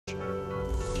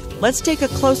let's take a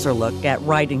closer look at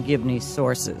Wright and Gibney's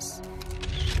sources.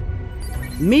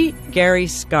 Meet Garry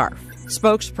Scarff,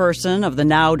 spokesperson of the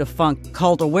now-defunct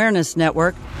Cult Awareness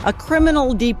Network, a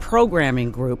criminal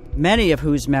deprogramming group, many of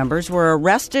whose members were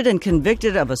arrested and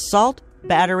convicted of assault,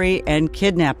 battery, and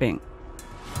kidnapping.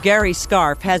 Garry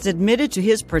Scarff has admitted to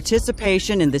his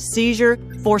participation in the seizure,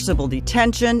 forcible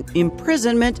detention,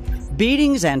 imprisonment,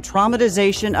 beatings, and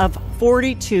traumatization of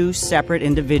 42 separate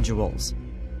individuals.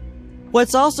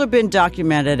 What's also been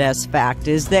documented as fact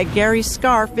is that Garry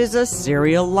Scarff is a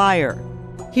serial liar.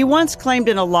 He once claimed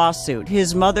in a lawsuit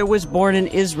his mother was born in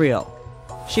Israel.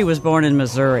 She was born in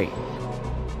Missouri.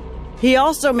 He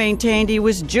also maintained he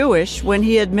was Jewish when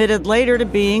he admitted later to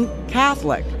being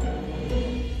Catholic.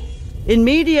 In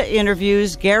media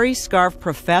interviews, Garry Scarff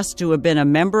professed to have been a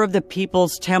member of the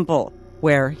People's Temple,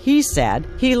 where he said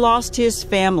he lost his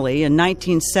family in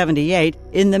 1978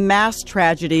 in the mass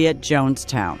tragedy at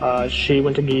Jonestown. She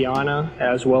went to Guyana,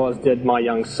 as well as did my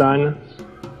young son.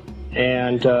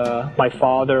 And my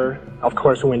father, of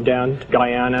course, went down to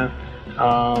Guyana.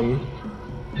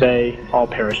 They all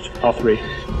perished, all three.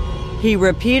 He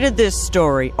repeated this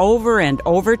story over and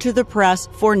over to the press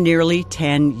for nearly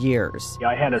 10 years.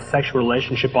 I had a sexual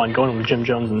relationship ongoing with Jim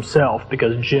Jones himself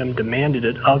because Jim demanded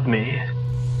it of me.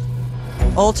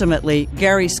 Ultimately,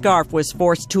 Garry Scarff was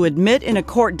forced to admit in a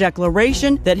court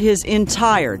declaration that his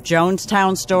entire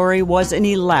Jonestown story was an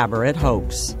elaborate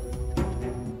hoax.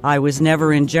 I was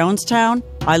never in Jonestown,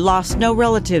 I lost no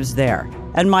relatives there,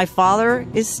 and my father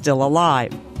is still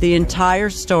alive. The entire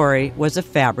story was a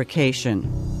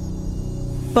fabrication.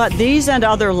 But these and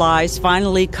other lies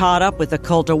finally caught up with the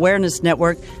Cult Awareness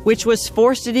Network, which was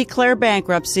forced to declare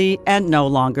bankruptcy and no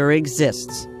longer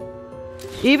exists.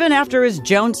 Even after his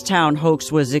Jonestown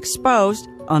hoax was exposed,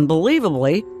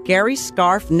 unbelievably, Garry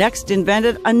Scarff next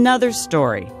invented another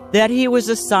story, that he was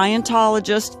a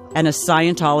Scientologist and a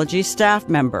Scientology staff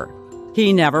member.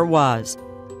 He never was.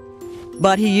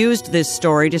 But he used this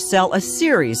story to sell a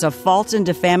series of false and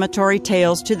defamatory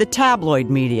tales to the tabloid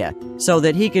media so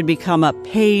that he could become a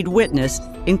paid witness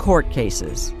in court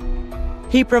cases.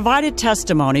 He provided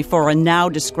testimony for a now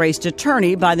disgraced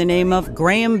attorney by the name of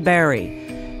Graham Barry.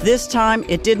 This time,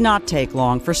 it did not take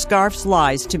long for Scarff's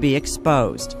lies to be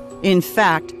exposed. In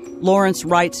fact, Lawrence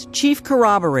Wright's chief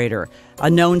corroborator, a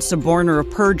known suborner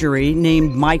of perjury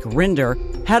named Mike Rinder,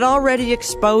 had already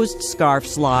exposed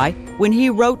Scarff's lie when he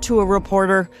wrote to a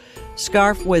reporter,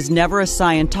 "Scarff was never a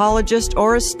Scientologist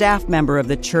or a staff member of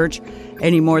the church,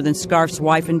 any more than Scarff's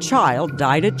wife and child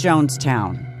died at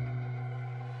Jonestown."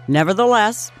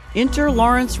 Nevertheless, enter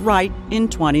Lawrence Wright in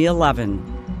 2011.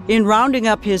 In rounding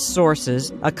up his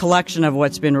sources, a collection of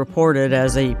what's been reported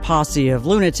as a posse of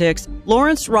lunatics,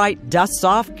 Lawrence Wright dusts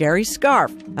off Garry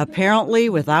Scarff, apparently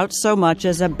without so much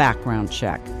as a background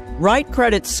check. Wright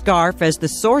credits Scarff as the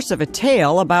source of a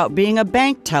tale about being a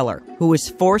bank teller who was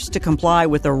forced to comply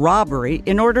with a robbery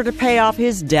in order to pay off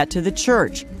his debt to the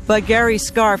church. But Garry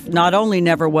Scarff not only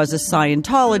never was a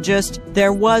Scientologist,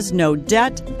 there was no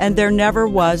debt, and there never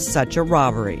was such a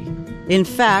robbery. In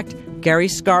fact, Garry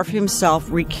Scarff himself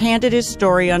recanted his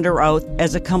story under oath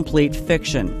as a complete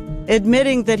fiction,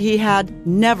 admitting that he had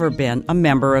never been a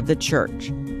member of the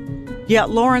church. Yet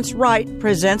Lawrence Wright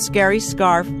presents Garry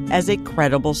Scarff as a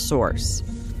credible source.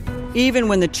 Even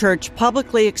when the church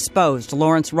publicly exposed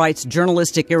Lawrence Wright's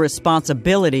journalistic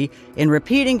irresponsibility in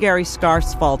repeating Garry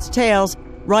Scarff's false tales,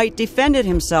 Wright defended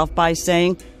himself by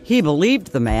saying he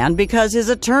believed the man because his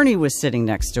attorney was sitting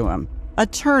next to him.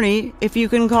 Attorney, if you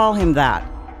can call him that.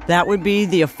 That would be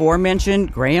the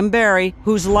aforementioned Graham Barry,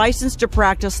 whose license to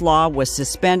practice law was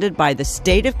suspended by the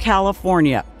state of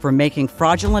California for making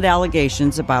fraudulent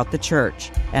allegations about the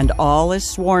church. And all is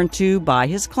sworn to by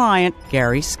his client,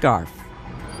 Garry Scarff.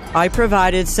 I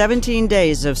provided 17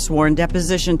 days of sworn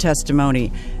deposition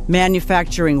testimony,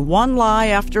 manufacturing one lie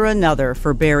after another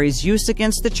for Barry's use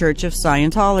against the Church of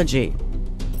Scientology.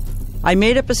 I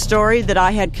made up a story that I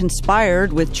had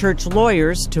conspired with church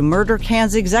lawyers to murder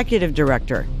Can's executive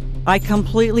director. I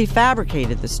completely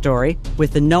fabricated the story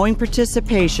with the knowing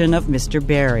participation of Mr.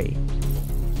 Barry.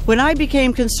 When I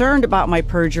became concerned about my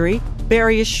perjury,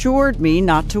 Barry assured me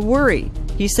not to worry.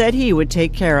 He said he would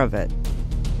take care of it.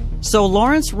 So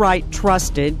Lawrence Wright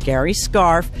trusted Garry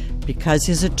Scarff because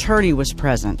his attorney was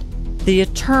present, the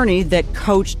attorney that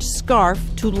coached Scarff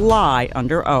to lie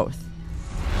under oath.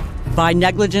 By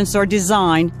negligence or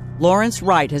design, Lawrence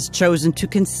Wright has chosen to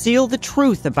conceal the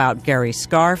truth about Garry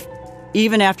Scarff,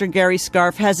 even after Garry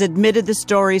Scarff has admitted the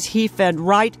stories he fed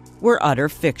Wright were utter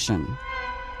fiction.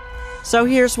 So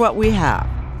here's what we have.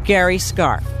 Garry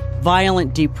Scarff,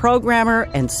 violent deprogrammer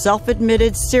and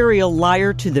self-admitted serial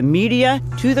liar to the media,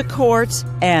 to the courts,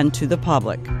 and to the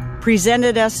public.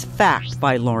 Presented as fact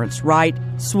by Lawrence Wright,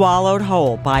 swallowed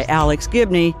whole by Alex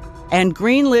Gibney, and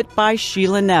greenlit by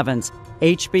Sheila Nevins,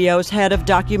 HBO's head of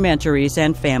documentaries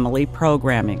and family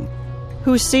programming,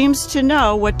 who seems to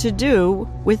know what to do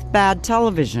with bad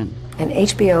television. And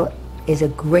HBO is a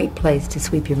great place to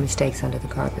sweep your mistakes under the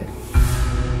carpet.